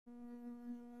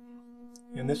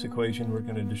In this equation, we're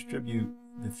going to distribute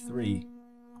the 3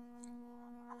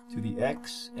 to the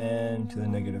x and to the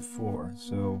negative 4.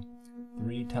 So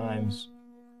 3 times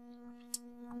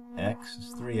x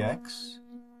is 3x,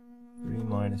 3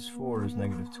 minus 4 is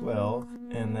negative 12,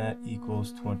 and that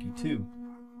equals 22.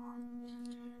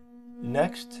 The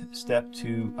next step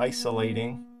to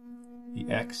isolating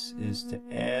the x is to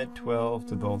add 12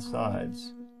 to both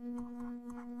sides.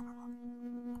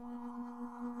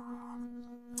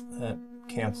 That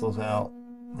cancels out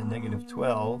the negative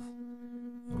 12.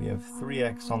 And we have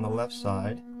 3x on the left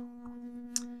side,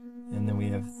 and then we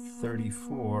have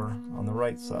 34 on the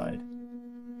right side.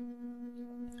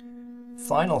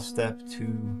 Final step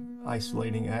to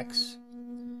isolating x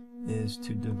is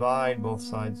to divide both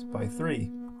sides by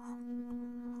 3.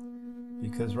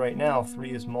 Because right now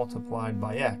 3 is multiplied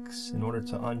by x. In order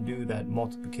to undo that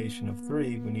multiplication of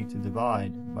 3, we need to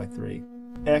divide by 3.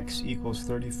 X equals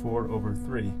 34 over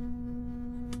 3.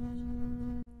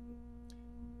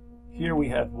 Here we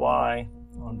have y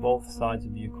on both sides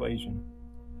of the equation.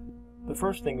 The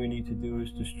first thing we need to do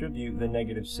is distribute the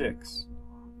negative 6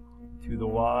 to the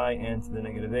y and to the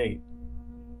negative 8.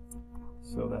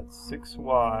 So that's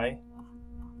 6y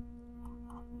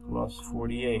plus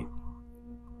 48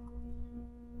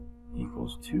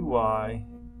 equals 2y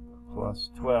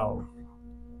plus 12.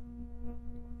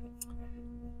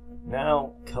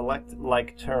 Now collect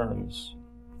like terms.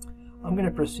 I'm going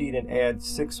to proceed and add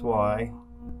 6y.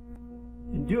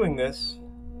 In doing this,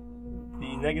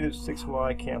 the negative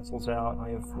 6y cancels out. I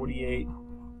have 48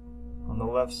 on the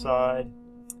left side,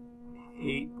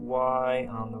 8y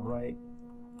on the right,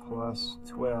 plus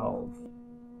 12.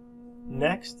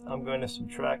 Next, I'm going to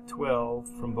subtract 12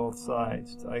 from both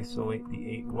sides to isolate the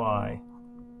 8y.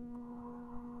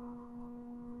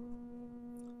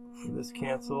 So this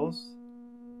cancels,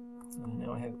 and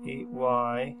now I have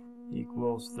 8y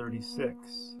equals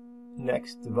 36.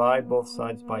 Next, divide both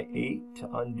sides by 8 to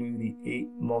undo the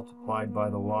 8 multiplied by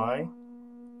the y.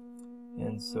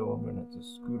 And so I'm going to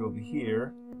just scoot over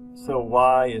here. So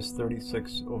y is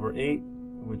 36 over 8,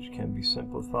 which can be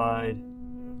simplified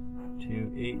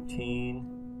to 18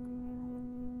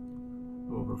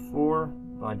 over 4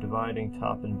 by dividing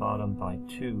top and bottom by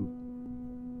 2.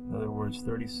 In other words,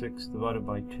 36 divided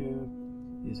by 2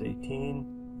 is 18,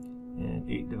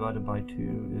 and 8 divided by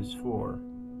 2 is 4.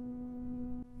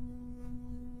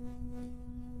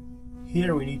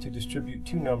 Here we need to distribute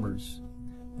two numbers,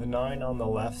 the 9 on the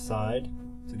left side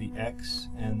to the x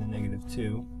and the negative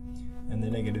 2, and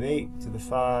the negative 8 to the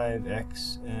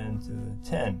 5x and to the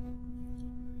 10.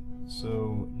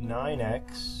 So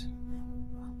 9x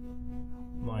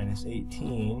minus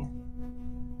 18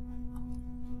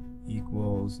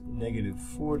 equals negative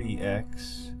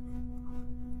 40x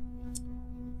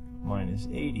minus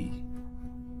 80.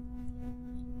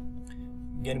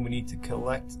 Again, we need to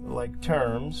collect like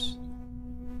terms.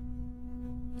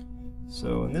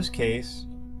 So in this case,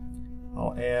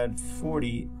 I'll add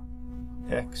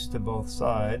 40x to both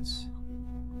sides.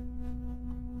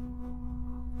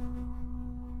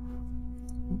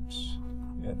 Oops,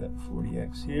 add that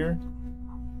 40x here.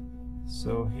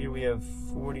 So here we have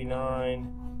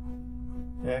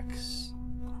 49x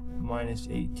minus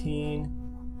 18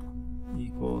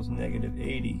 equals negative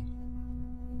 80.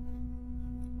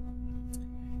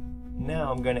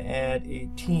 Now I'm going to add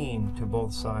 18 to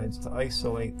both sides to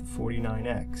isolate the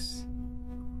 49x.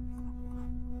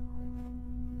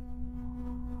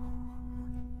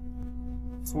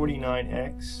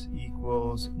 (49x)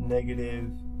 equals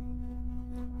negative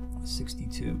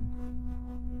 62.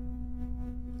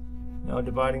 Now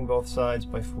dividing both sides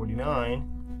by 49,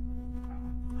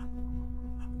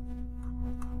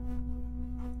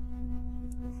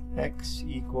 x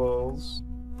equals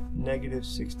negative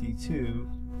 62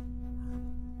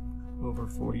 over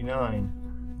 49.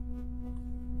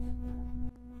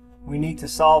 We need to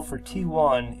solve for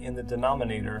t1 in the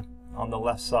denominator on the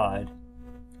left side.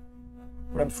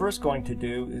 What I'm first going to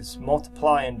do is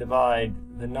multiply and divide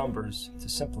the numbers to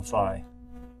simplify.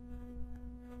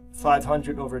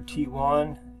 500 over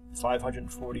t1,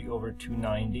 540 over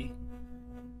 290.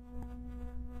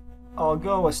 I'll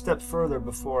go a step further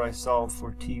before I solve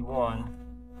for t1,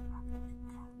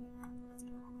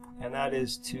 and that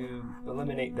is to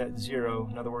eliminate that 0,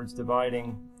 in other words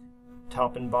dividing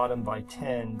top and bottom by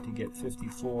 10 to get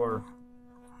 54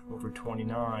 over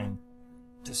 29.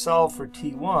 To solve for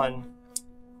t1,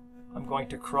 I'm going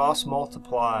to cross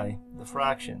multiply the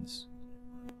fractions.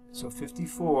 So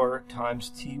 54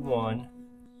 times t1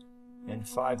 and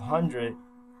 500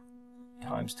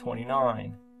 times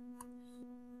 29.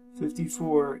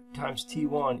 54 times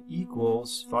t1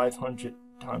 equals 500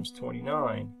 times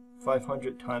 29.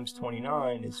 500 times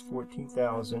 29 is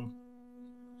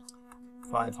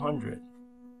 14,500.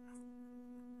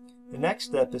 The next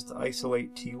step is to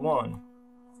isolate T1.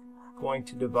 Going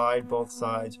to divide both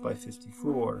sides by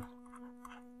 54.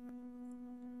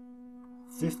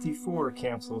 54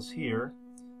 cancels here,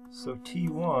 so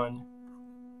T1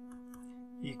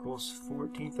 equals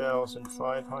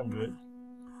 14,500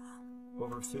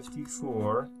 over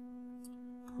 54,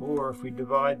 or if we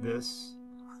divide this,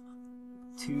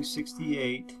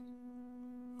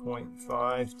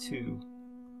 268.52.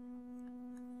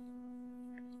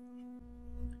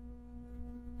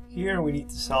 Here we need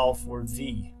to solve for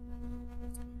V.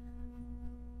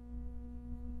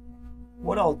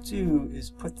 What I'll do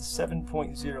is put the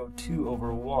 7.02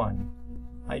 over 1.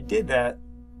 I did that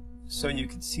so you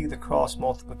can see the cross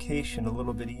multiplication a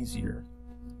little bit easier.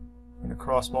 I'm going to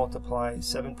cross multiply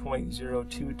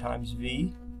 7.02 times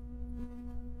V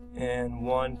and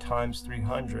 1 times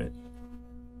 300.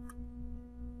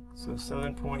 So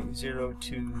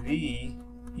 7.02V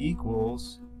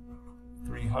equals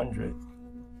 300.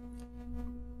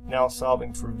 Now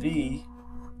solving for V,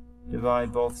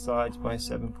 divide both sides by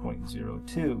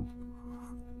 7.02.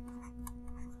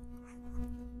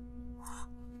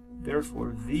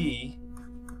 Therefore, V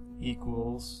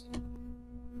equals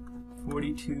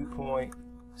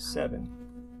 42.7.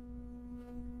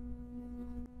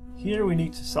 Here we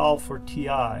need to solve for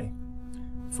TI.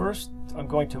 First, I'm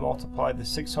going to multiply the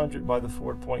 600 by the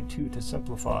 4.2 to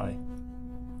simplify.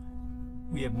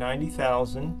 We have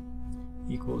 90,000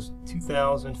 equals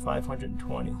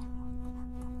 2,520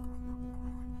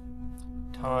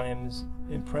 times,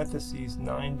 in parentheses,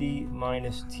 90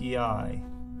 minus TI.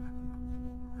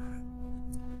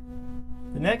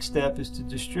 The next step is to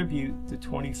distribute the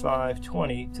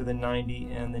 2520 to the 90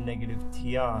 and the negative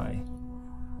TI.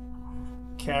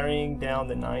 Carrying down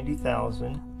the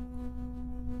 90,000,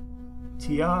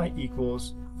 TI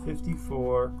equals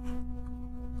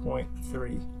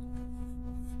 54.3.